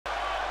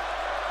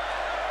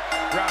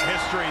Throughout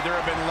history, there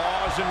have been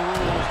laws and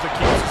rules to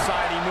keep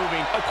society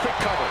moving. A quick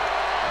cover.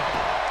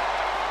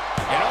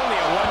 And only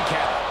a 1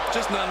 count.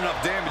 Just not enough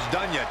damage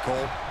done yet,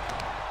 Cole.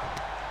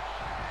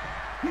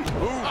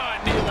 Ooh.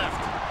 Knee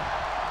left.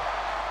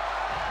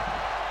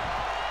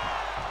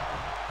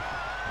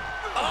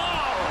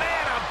 Oh,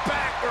 man, a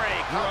back break.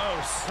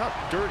 Gross. How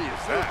dirty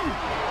is that?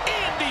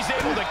 And he's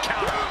able to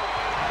counter.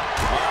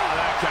 Oh,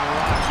 that can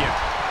rock you.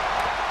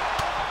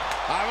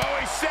 I've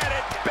always said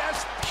it,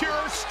 best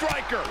pure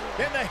striker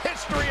in the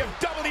history of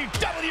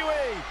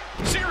WWE.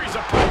 Series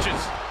of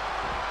punches.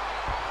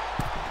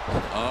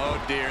 Oh,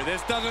 dear,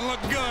 this doesn't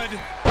look good.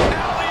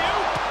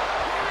 Alley-oop.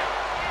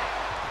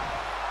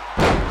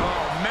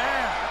 Oh,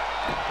 man.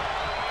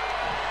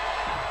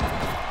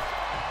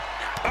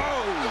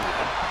 Oh!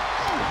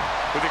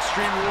 With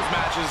Extreme Rules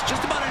matches,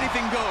 just about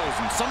anything goes,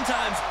 and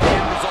sometimes the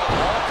end result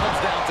all comes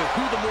down to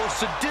who the more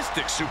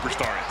sadistic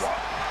superstar is.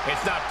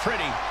 It's not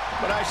pretty,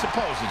 but I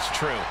suppose it's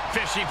true.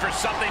 Fishing for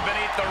something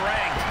beneath the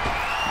ring.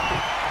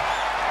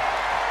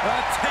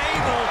 A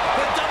table!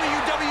 The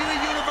WWE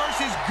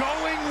Universe is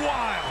going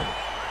wild!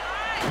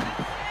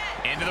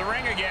 Into the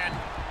ring again.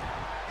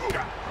 What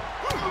a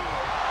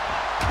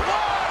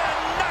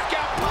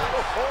knockout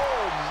punch!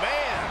 Oh,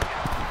 man.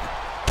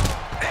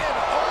 And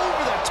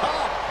over the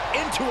top,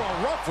 into a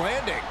rough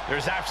landing.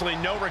 There's absolutely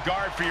no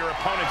regard for your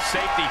opponent's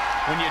safety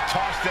when you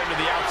toss them to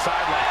the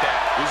outside like that.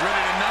 He's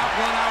ready to knock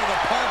one out of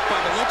the park by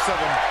the looks of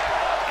him.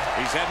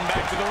 He's heading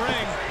back to the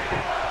ring.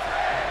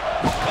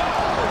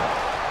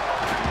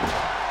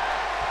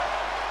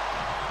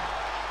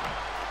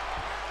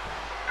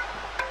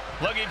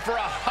 Looking for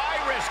a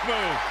high-risk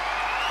move.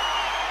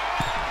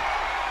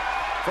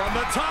 From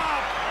the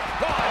top.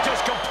 Oh,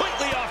 just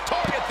completely off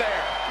target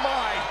there.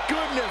 My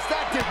goodness,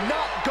 that did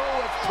not go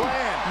as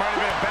planned. Might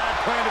have been a bad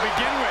plan to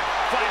begin with.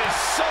 Fight is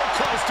so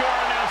close to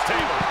our announce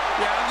table.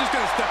 Yeah, I'm just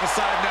going to step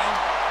aside now.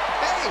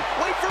 Hey,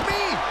 wait for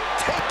me.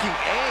 Taking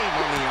aim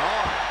on the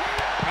arm.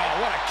 Oh,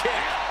 what a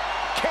kick.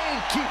 Kane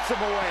keeps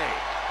him away.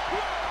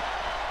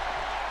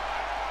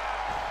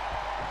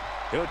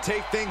 He'll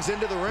take things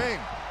into the ring.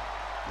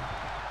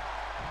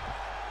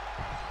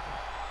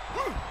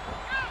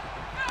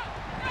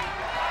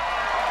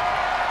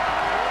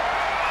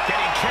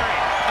 Getting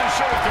carried.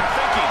 Unsure what they're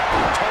thinking.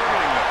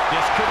 Targeting them.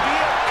 This could be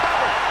a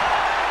cover.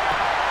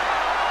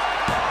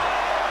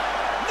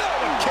 No,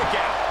 a kick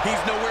out.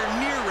 He's nowhere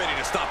near ready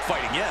to stop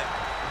fighting yet.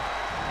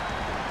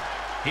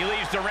 He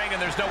leaves the ring,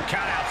 and there's no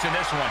countouts in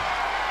this one.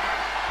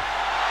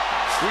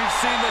 We've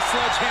seen the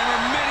sledgehammer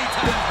many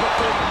times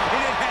before,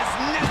 and it has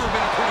never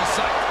been a pretty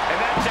sight.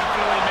 And that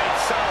definitely made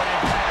solid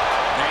impact.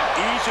 And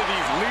each of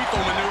these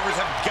lethal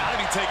maneuvers have got to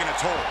be taking a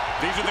toll.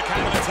 These are the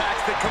kind of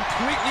attacks that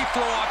completely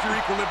throw off your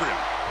equilibrium.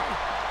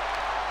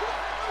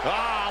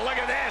 Ah, look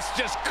at this,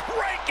 just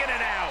cranking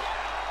it out.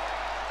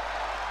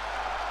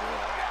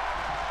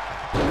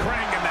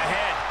 Cranking the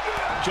head.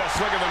 Just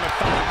look at the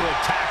methodical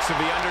attacks of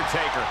the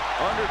Undertaker.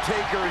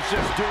 Undertaker is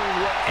just doing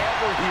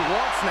whatever he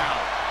wants now.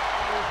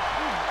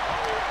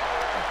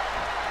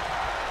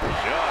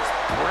 Just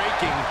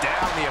breaking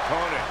down the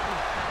opponent.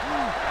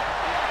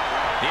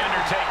 The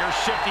Undertaker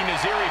shifting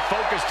his eerie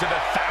focus to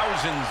the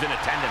thousands in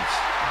attendance.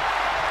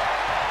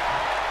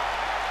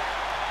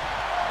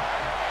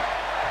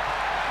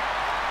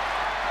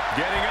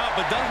 Getting up,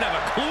 but doesn't have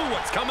a clue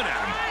what's coming at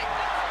him.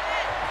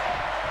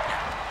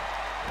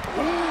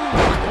 Ooh,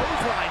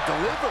 clothesline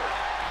delivered.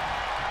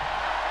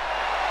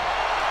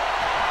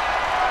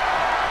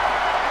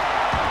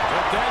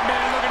 The dead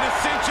man looking to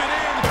cinch it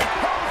in.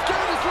 Houston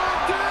is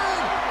locked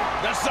in.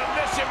 The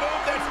submission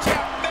move that's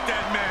tapped. The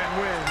dead man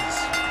wins.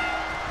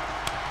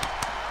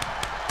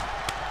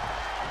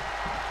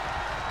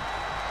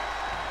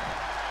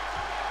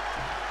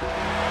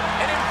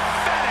 An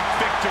emphatic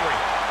victory.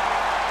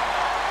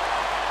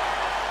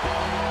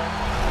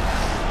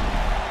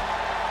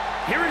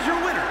 Here is your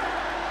winner,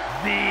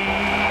 The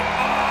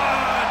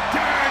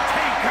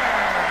Undertaker!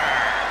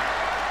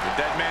 The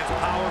dead man's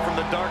power from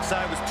the dark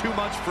side was too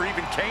much for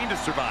even Kane to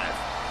survive.